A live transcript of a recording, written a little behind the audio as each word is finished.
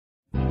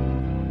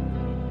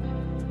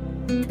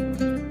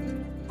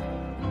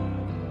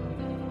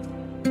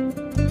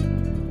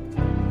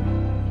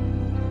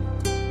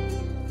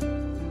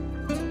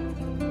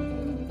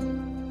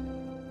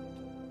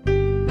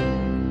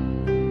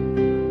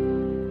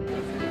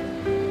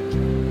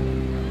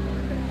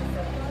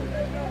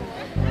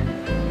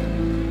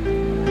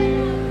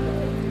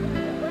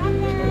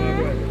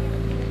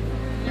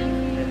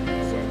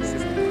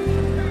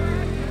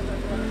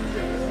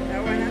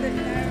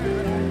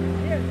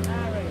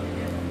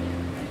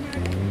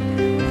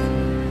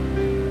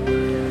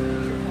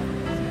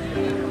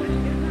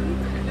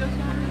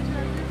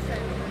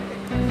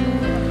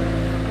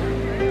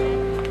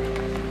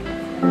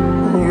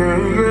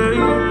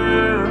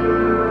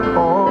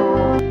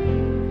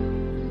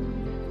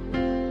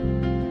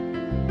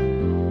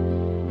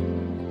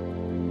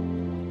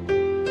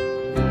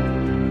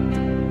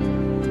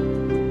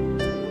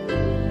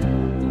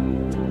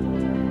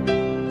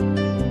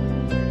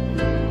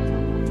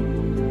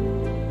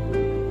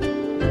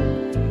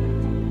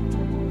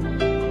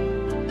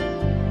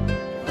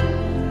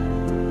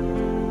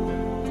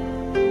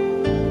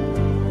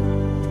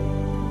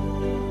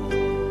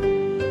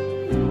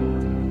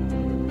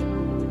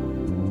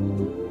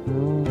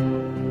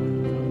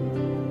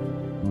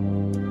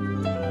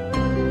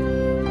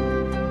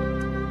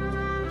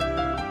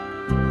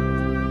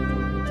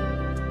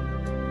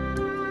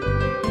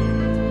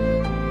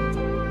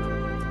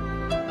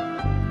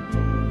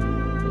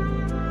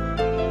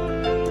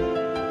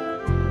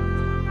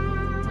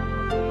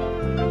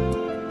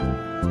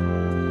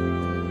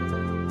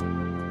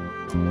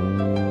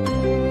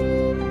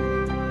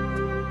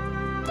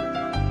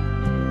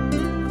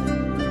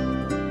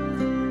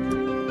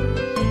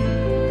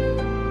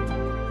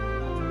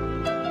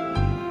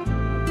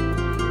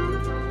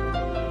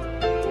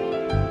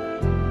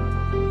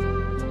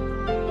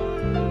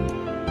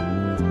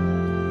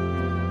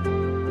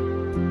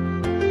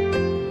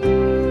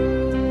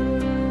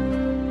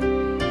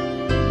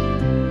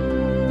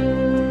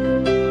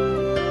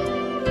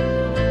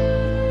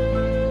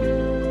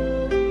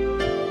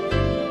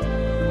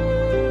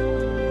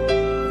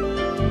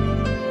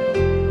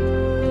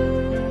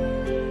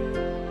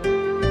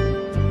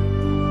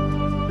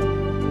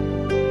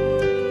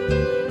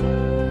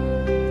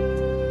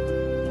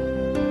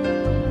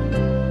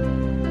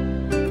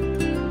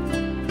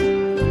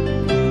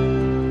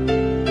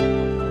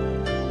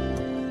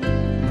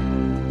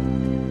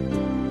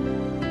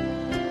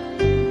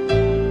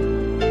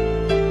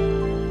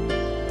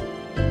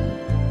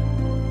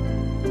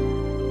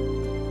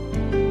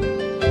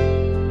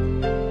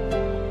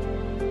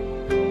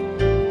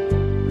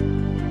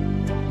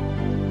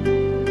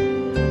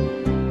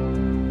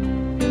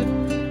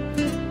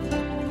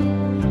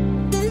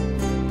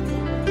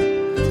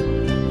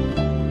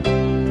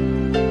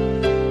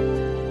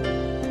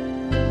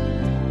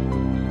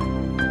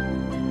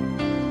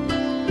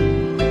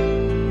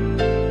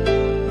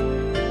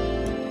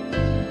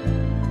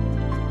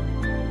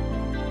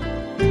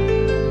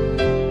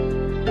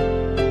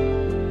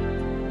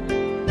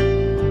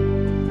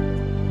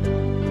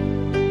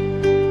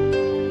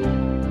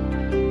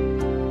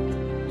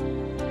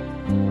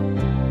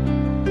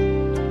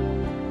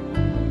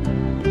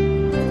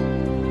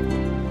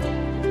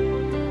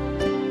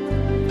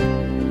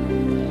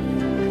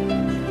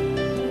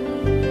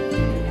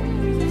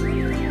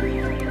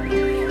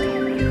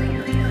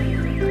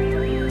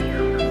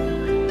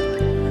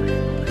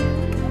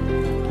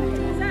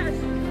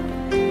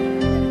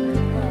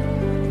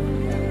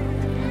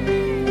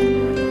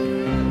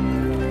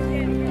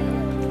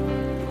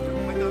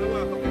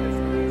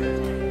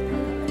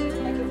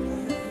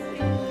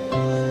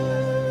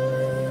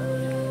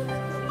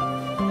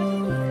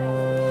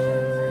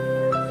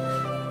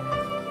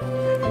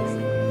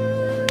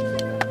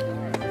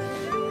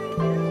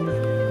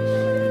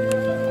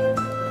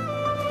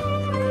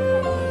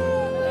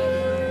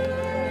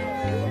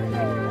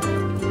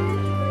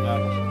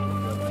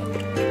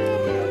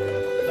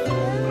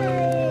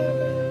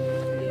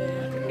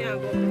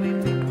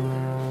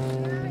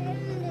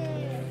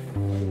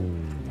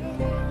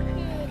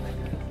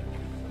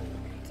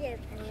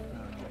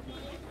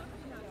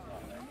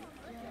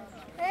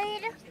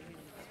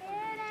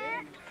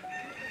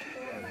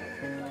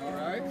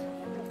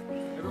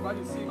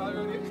Everybody see my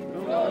already? No.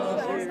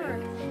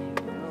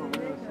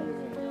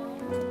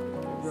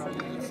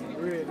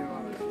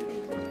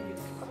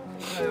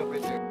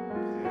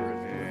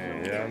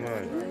 Yeah,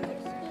 man.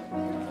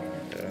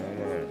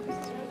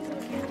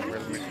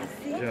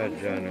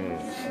 Yeah, no.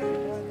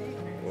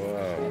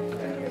 Wow.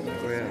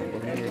 Well,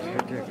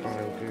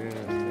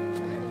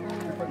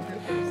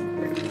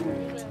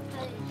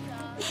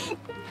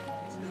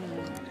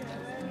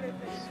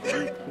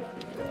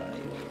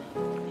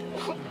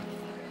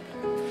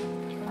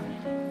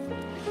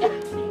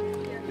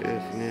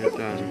 yes, near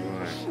done,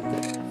 boy.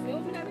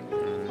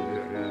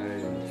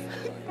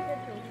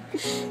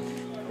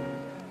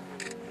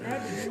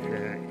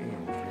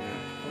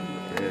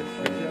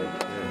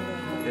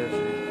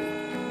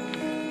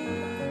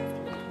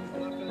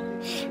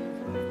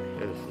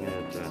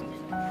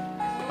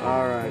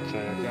 All right, so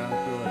I can't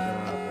do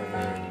it.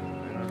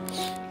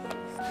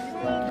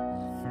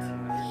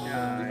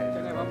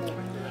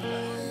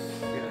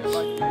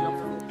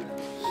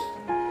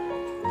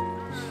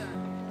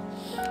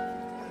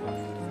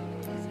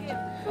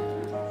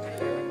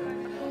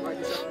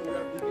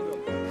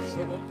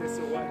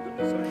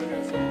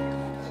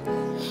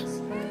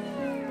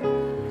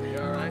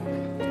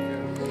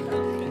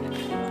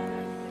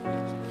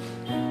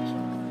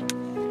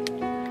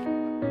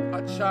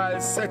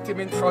 child, set him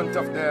in front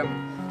of them,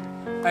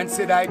 and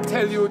said, I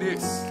tell you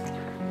this,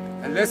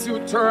 unless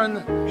you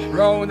turn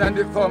round and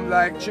become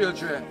like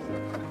children,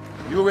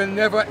 you will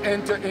never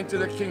enter into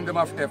the kingdom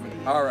of heaven.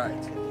 All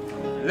right.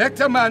 Let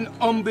a man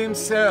humble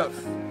himself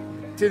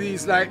till he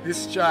is like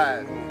this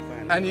child,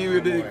 and he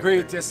will be the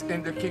greatest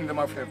in the kingdom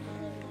of heaven.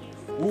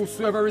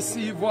 Whosoever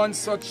receives one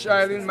such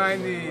child in my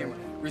name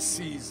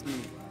receives me.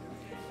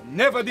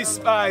 Never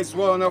despise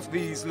one of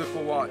these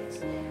little ones.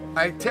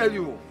 I tell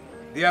you,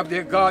 they have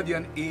their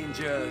guardian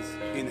angels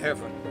in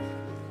heaven,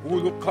 who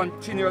look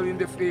continually in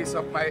the face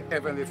of my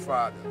heavenly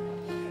Father.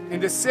 In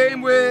the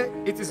same way,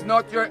 it is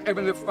not your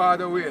heavenly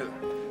Father will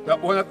that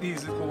one of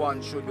these little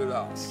ones should be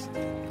lost.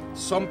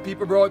 Some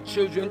people brought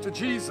children to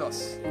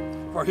Jesus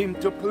for him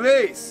to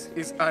place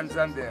his hands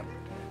on them,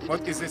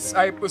 but his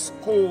disciples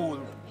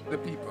scolded the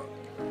people.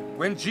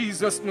 When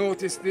Jesus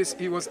noticed this,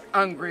 he was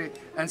angry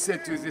and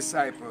said to his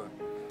disciples,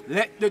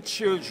 let the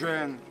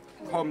children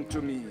come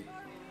to me,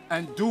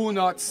 and do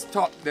not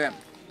stop them,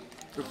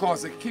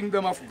 because the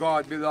kingdom of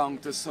God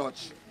belongs to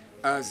such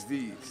as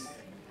these.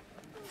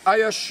 I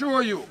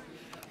assure you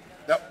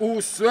that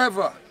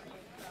whoever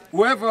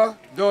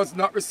does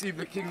not receive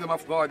the kingdom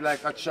of God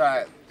like a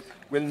child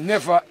will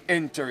never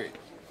enter it.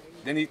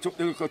 Then he took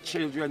the little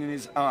children in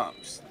his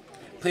arms,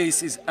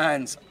 placed his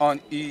hands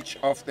on each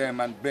of them,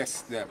 and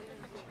blessed them.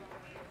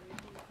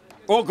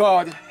 O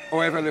God, O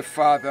Heavenly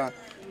Father,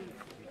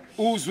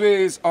 whose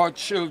ways are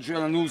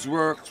children and whose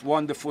works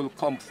wonderful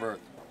comfort,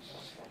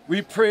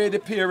 we pray the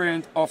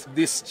parent of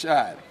this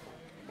child,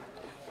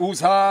 whose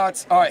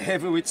hearts are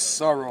heavy with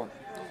sorrow,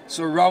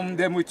 surround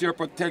them with your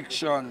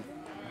protection,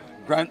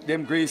 grant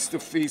them grace to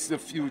face the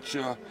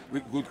future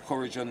with good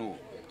courage and hope.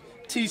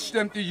 Teach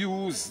them to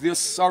use their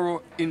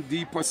sorrow in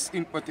deeper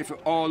sympathy for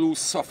all who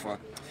suffer,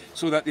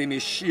 so that they may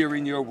share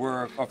in your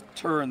work of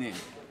turning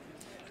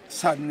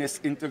sadness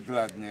into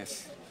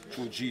gladness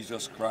through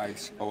Jesus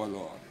Christ our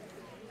Lord.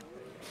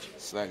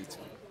 Slide it.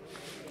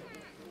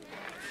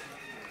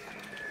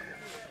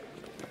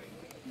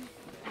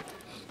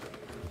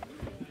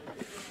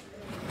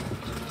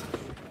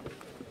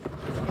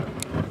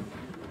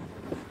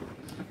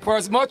 For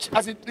as much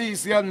as it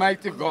pleased the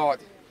Almighty God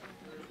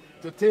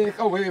to take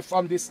away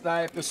from this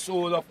life the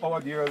soul of our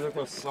dear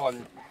little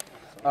son,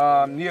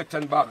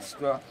 Nathan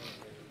Baxter,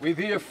 we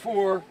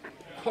therefore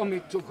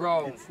commit to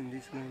ground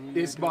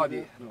his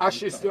body,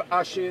 ashes to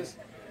ashes,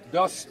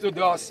 dust to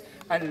dust,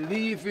 and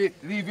leave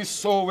his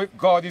soul with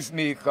God his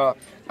Maker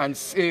and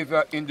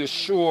Savior in the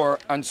sure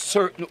and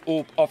certain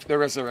hope of the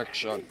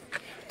resurrection,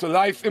 to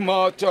life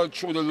immortal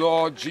through the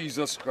Lord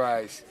Jesus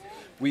Christ.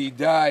 Who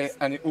died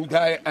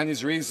and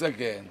is raised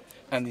again,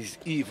 and is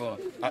even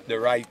at the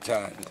right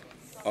hand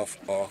of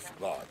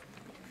God.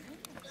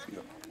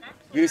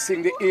 You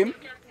sing the hymn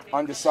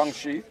on the song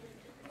sheet?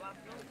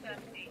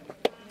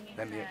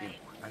 Let me hear hymn.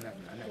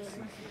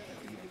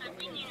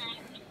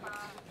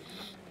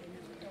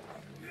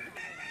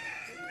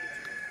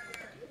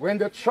 When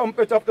the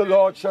trumpet of the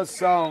Lord shall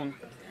sound,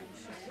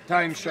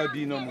 time shall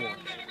be no more.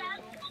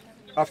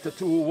 After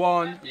 2,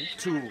 1,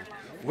 2.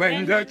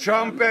 When the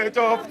trumpet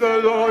of the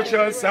Lord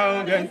shall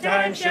sound, and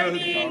time shall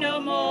be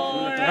no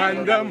more,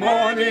 and the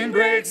morning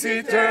breaks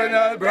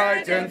eternal,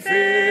 bright and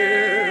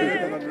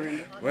fair.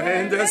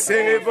 When the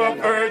saved of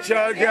earth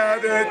shall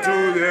gather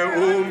to their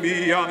home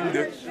beyond,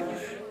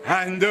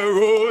 and the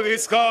roll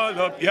is called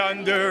up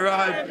yonder,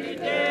 I'll be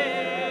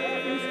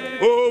there.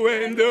 Oh,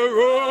 when the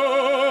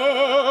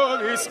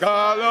roll is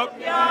called up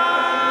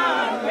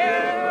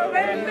yonder,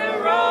 when the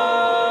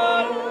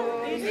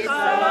roll is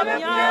called up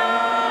yonder.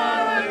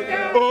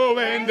 Oh,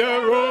 when the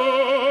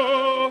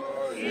roll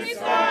is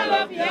called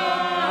up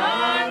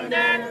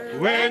yonder,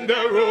 when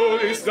the roll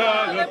is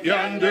called up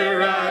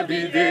yonder, I'll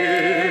be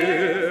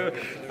there.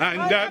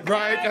 And that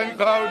bright and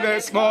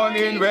cloudless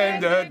morning when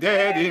the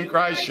dead in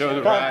Christ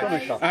shall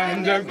rise,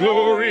 and the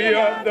glory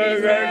of the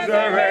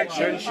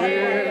resurrection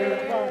share.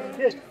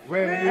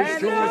 When his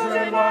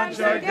chosen ones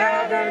shall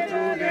gather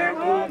to their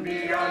home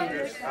beyond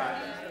the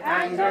sky,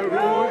 and the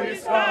roll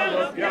is called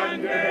up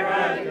yonder,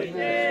 I'll be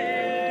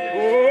there.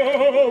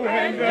 Oh,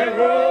 when the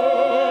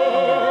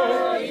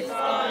roll is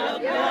called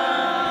up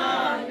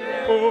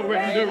yonder. Oh,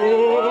 when the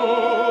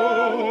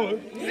roll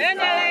is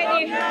called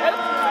up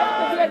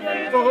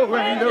yonder. Oh,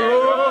 when the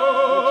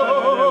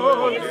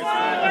roll is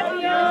called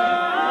up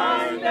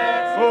yonder.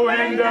 Oh,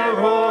 when the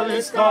roll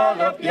is called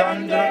up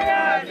yonder.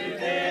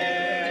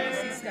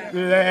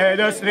 Let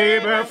us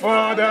labor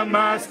for the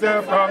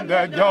Master from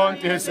the dawn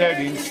till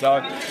setting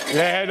sun.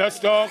 Let us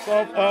talk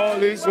of all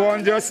his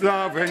wondrous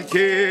love and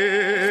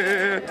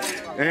care.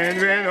 And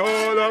when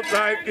all of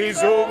life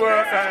is over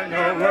and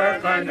the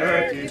work on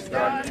earth is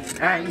done,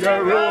 and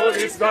the road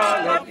is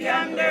called up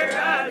yonder,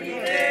 I'll be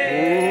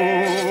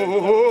there.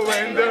 Oh,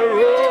 when the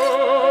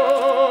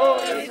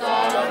road is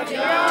called up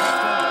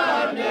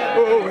yonder.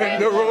 Oh, when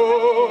the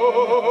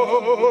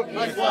road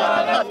is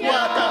called up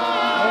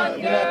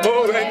yonder.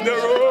 Oh, when the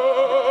road.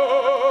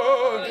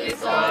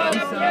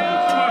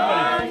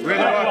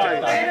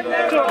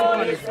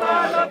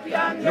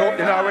 No,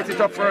 you know, wait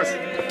it up first.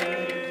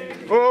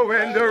 Oh,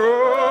 when the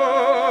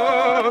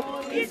road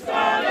is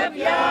far up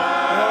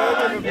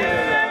yonder,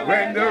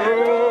 when the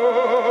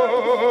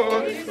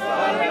road is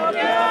far up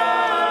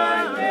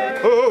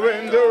yonder, oh,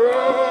 when the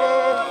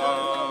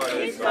road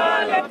is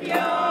far up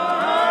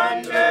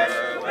yonder,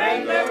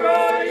 when the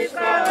road is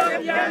far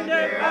up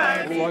yonder,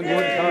 I'll be one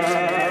more there.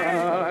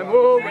 time.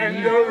 Oh,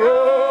 when the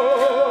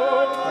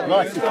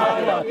road Is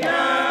far up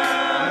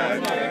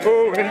yonder,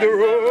 oh, when the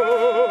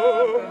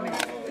road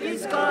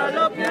is far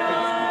up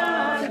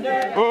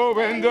yonder, oh,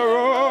 when the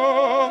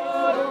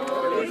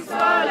road is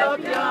far up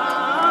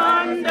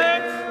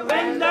yonder,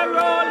 when the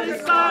road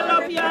is far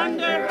up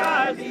yonder,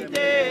 I'll be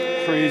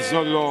there. praise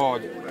the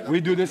Lord. We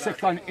do the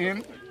second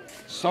hymn.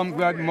 Some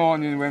glad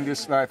morning when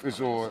this life is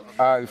over,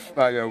 I'll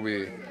fly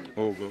away.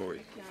 Oh,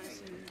 glory.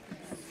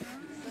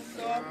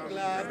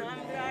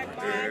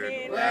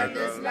 When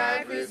this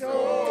life is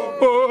over,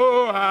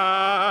 Oh,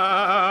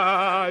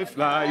 I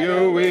fly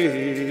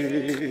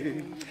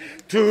away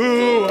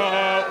to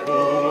a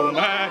home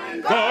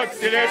at God's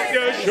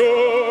celestial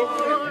shore.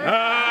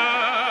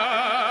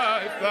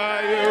 I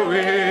fly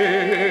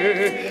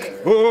away.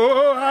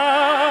 Oh,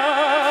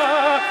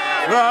 I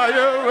fly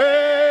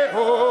away.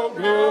 Oh,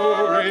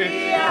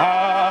 glory.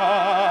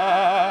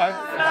 I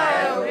fly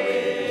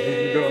away.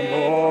 in the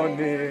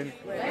morning.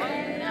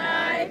 When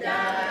I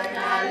die,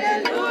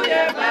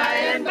 hallelujah, by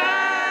and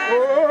by.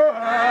 Oh,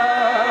 I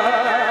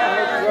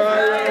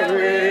fly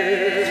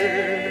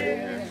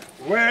away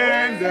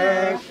when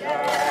the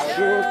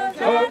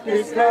shadow of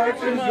this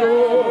life is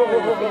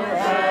over.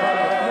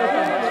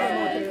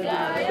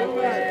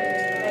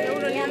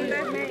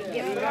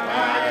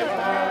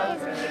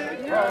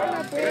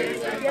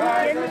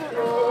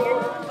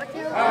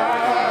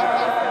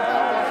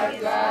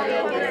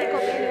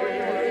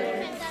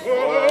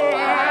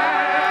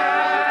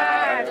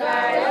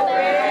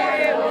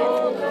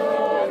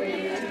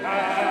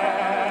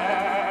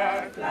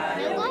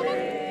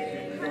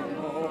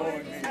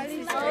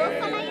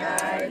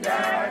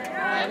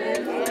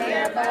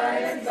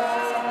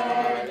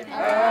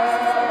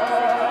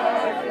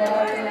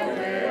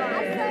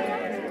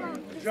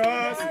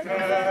 Just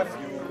as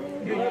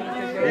you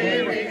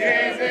weary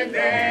days and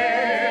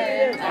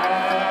days,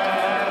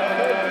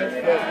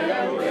 I fly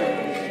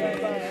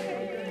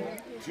away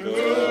to a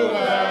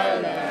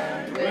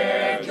land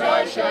where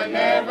joy shall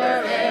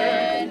never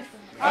end.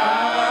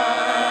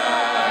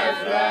 I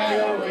fly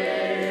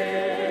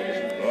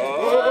away.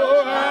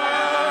 Oh, I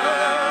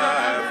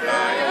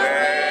fly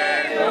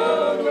away.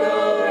 Oh,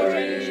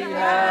 glory, I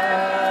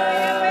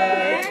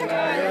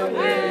fly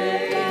away.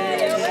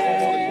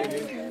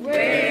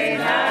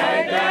 When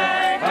I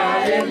die,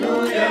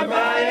 hallelujah,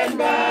 by and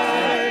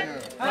by,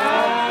 I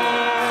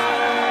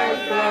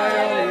fly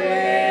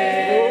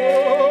away.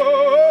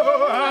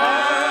 Oh, I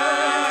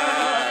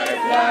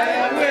fly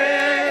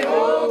away.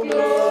 Oh,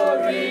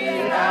 glory,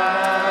 I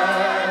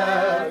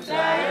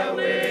fly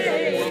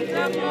away in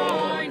the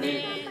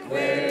morning.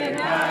 When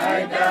I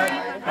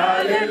die,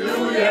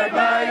 hallelujah,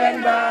 by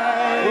and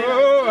by.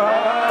 Oh, I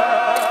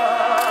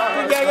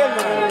fly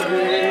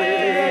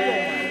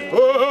away.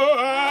 Oh, I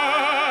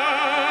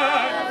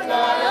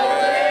Fly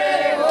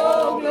away,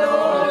 oh,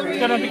 glory,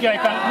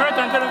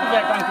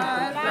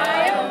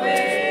 Fly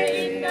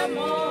away in the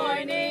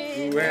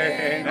morning.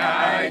 when I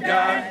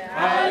die,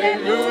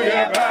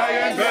 hallelujah, by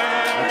and by,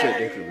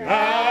 I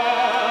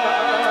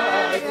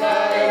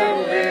fly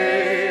away.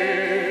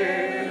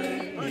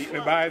 Meet me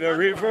by the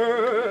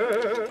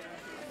river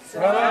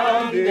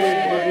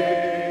someday.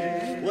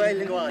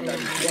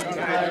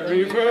 By the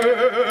river,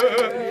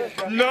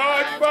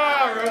 not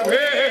far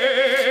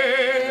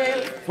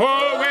away. For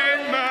when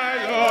my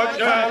Lord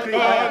shall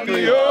call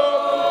me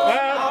home,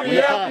 happy,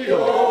 happy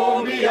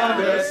home beyond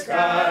the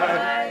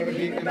sky.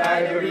 Meet me by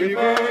the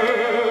river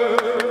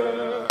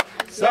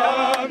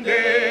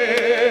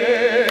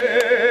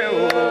someday.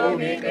 Oh,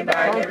 meet me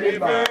by the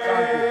river.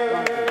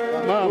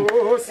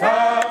 Oh,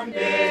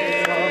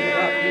 someday, some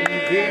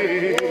happy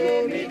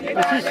day. Meet me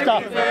by the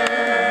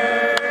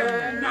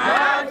river,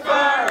 not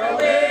far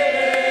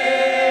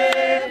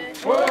away.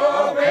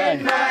 Oh,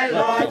 when my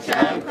Lord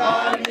shall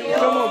call me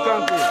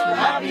home,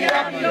 happy,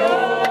 happy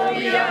home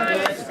beyond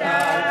the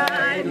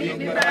sky. Meet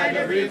me by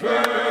the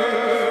river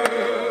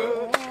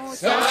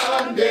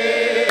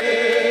someday.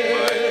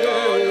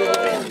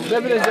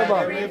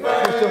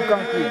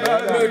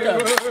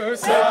 River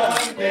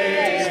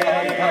someday.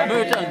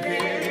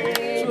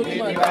 Meet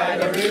me by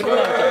the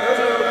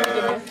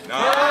river,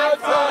 not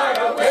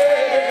far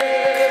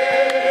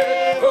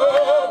away.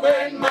 Oh,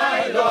 when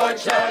my Lord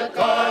shall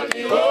call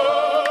me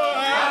home,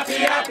 happy,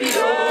 happy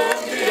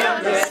home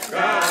beyond the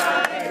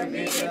sky.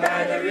 Meet me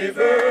by the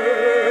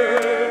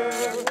river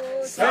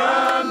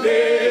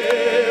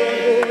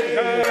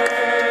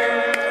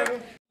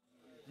someday.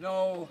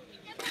 Now,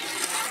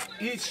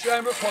 each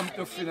time we come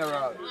to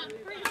funeral,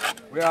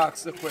 we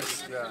ask the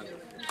question,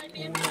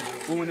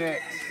 who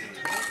next?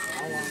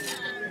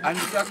 And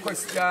it's a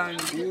question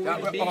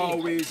that we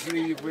always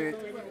leave with.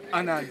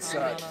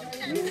 unanswered.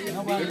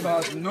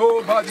 Because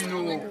nobody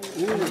knows.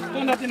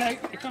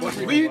 But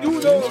we do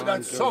know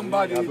that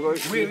somebody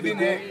will be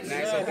next.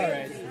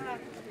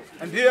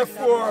 And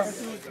therefore,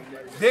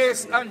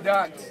 this and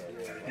that,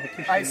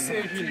 I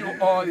say to you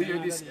all here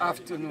this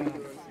afternoon,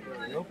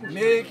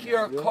 make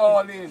your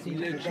calling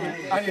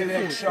and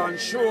election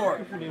sure.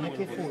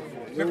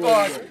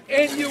 Because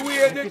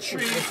anywhere the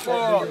tree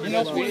falls,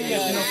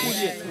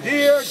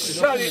 there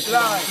shall it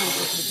lie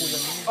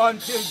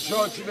until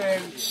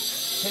judgment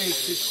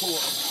takes its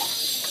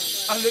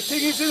course. And the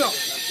thing is, you know,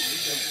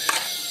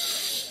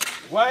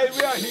 while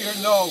we are here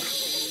now,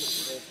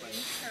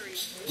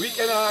 we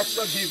can ask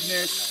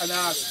forgiveness and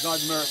ask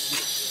God mercy.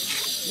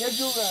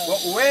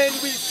 But when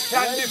we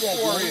stand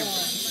before Him,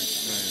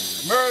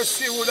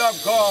 mercy would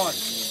have gone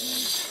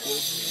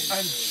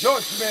and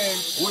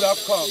judgment would have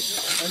come.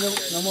 And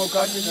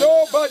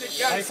nobody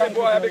can say,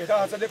 boy,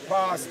 because of the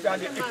past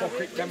and the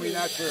hypocrite them in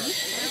that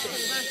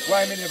church,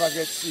 why me never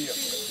get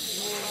saved?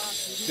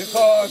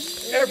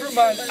 Because every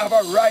man have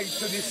a right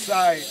to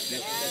decide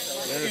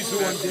his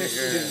own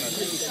destiny.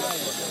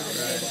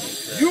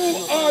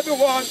 You are the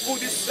one who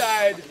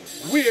decide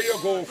where you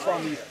go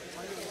from here.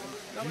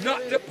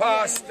 Not the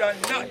pastor,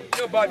 not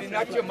nobody,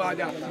 not your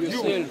mother,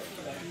 you.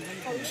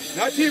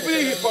 Not even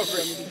the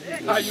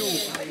hypocrite, are you.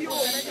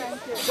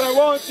 So I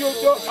want you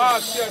to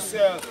ask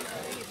yourself,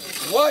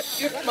 what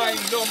if my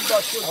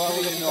number should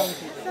play now?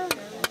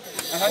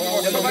 And I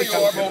know some of you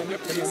are about the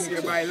place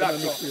here by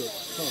laptop,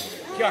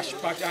 cash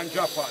pot and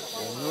drop on.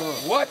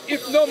 What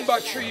if number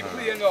 3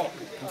 play now?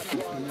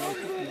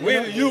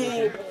 Will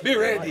you be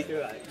ready?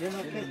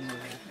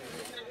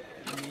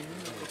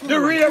 The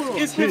rear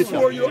is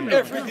before you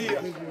every day.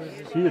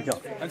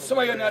 And some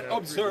of you are not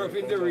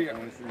observing the rear.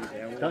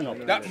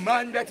 That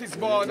man that is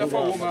born of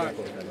a woman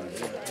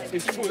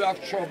is full of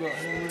trouble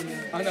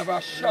and have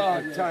a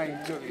short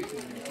time to it.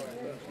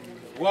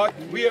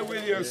 Where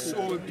will your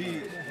soul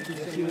be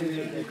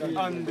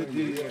on the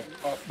day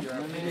of your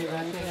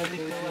death?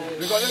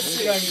 We're going to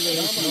sing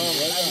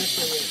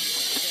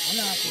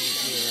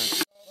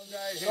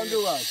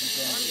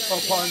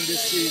upon the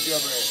Savior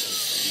breast.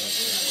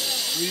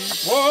 Sweet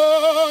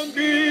one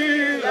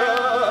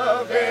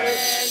beloved,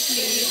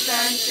 Please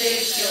and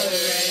take your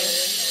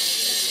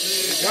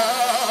rest.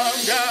 down,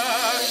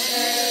 down,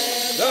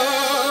 the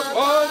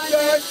one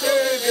that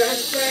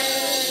Savior's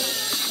friend.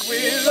 We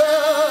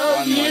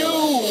love you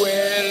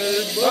well,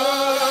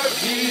 but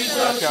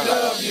Jesus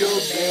loves you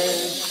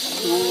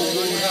best.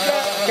 Good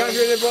night. Can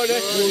you live on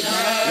it? Good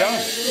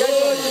night.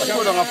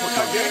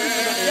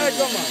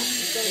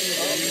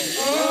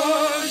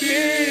 One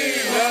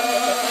beloved,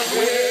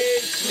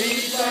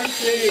 sleep and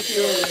take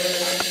your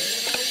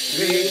rest.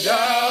 Lay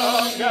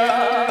down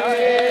thy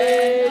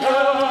head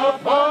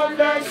upon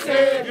thy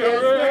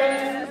Savior's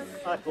breast.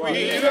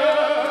 We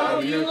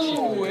love you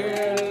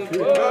well,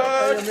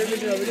 but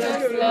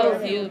Jesus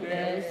loves you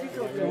best.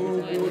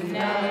 Good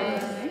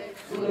night.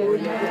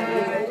 Good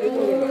night.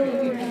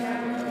 Good night.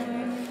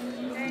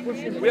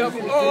 we have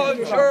all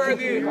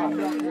journeyed.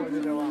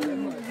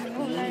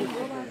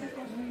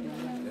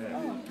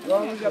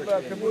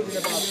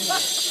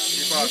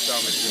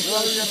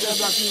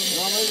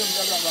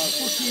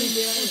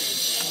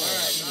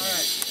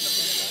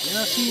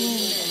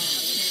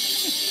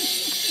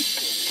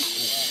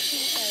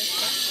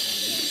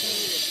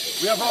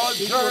 We have all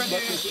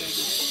journeyed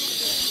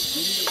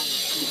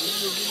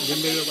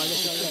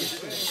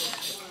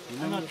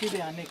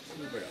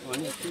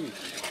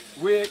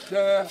with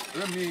the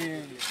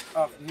remains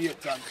of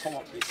Nathan come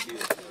up this year.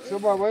 So,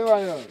 what are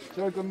you?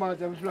 So, you come out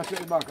and flush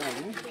it back out.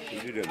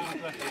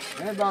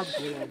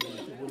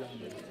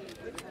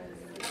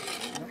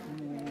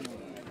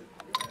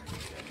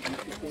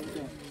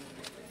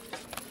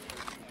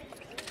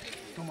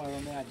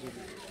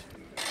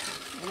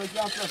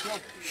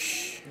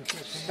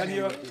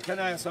 Can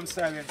I have some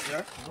silence,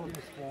 sir?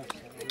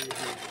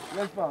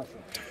 Yes, Pastor.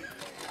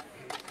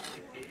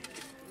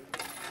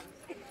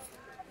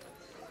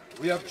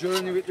 We have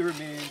journeyed with the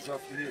remains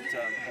of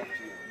Nathan up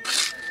here.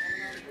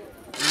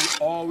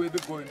 We all will be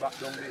going back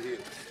down the hill.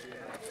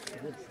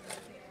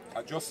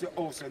 Just the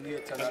house of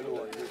Nathan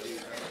alone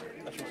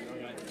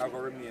have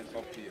a remain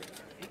up here.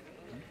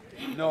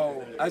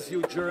 Now, as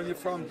you journey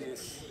from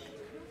this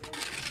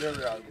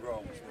burial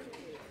ground,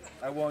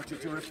 I want you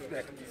to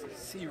reflect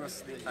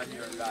seriously on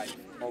your life,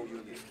 how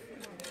you live.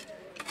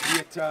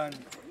 Nathan,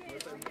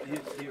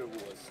 here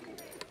was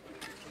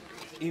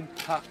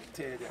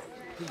impacted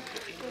people.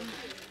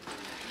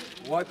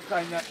 What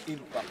kind of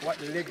impact,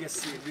 what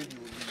legacy will you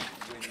leave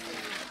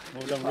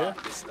when you depart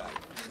this life?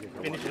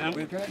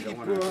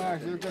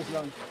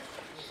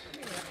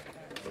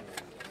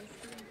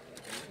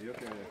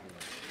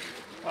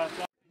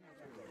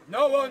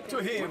 Now unto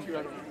him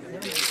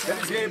that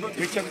is able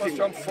to keep us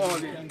from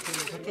falling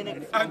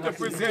and to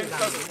present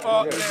us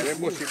faultless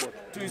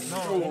to his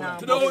throne,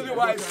 to the only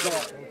wise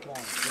God,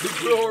 the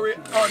glory,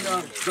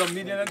 honor,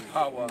 dominion and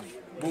power,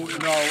 both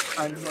now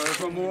and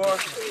forevermore.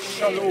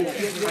 Shalom.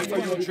 And for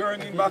you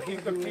journeying back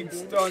into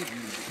Kingston,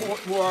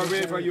 Portmore,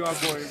 wherever you are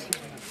going,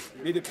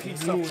 May the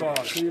peace of God.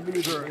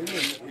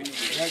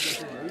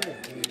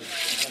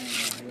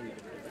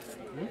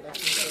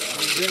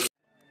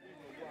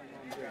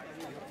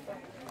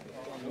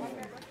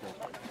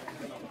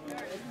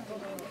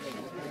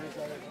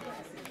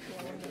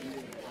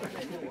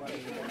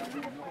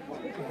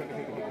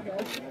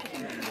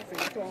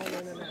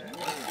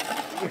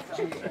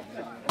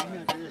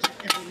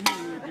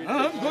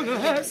 I'm gonna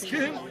ask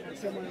him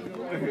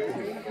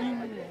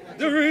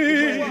the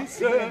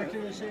reason.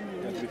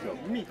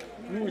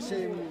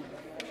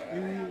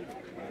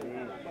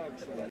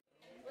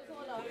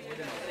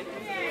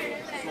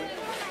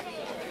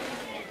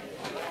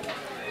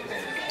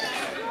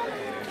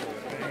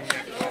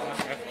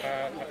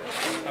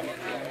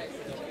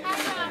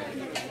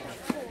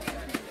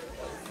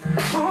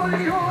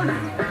 Holy on.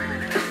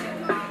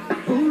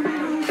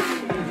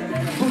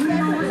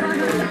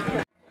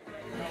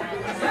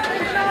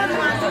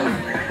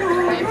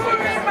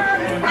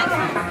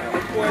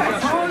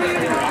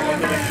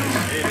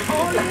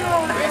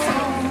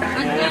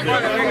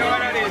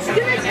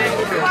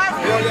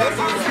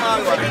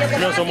 You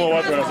know some more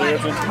water, I say,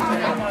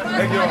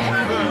 Thank you.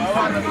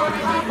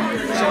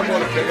 Some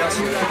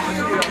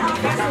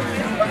more,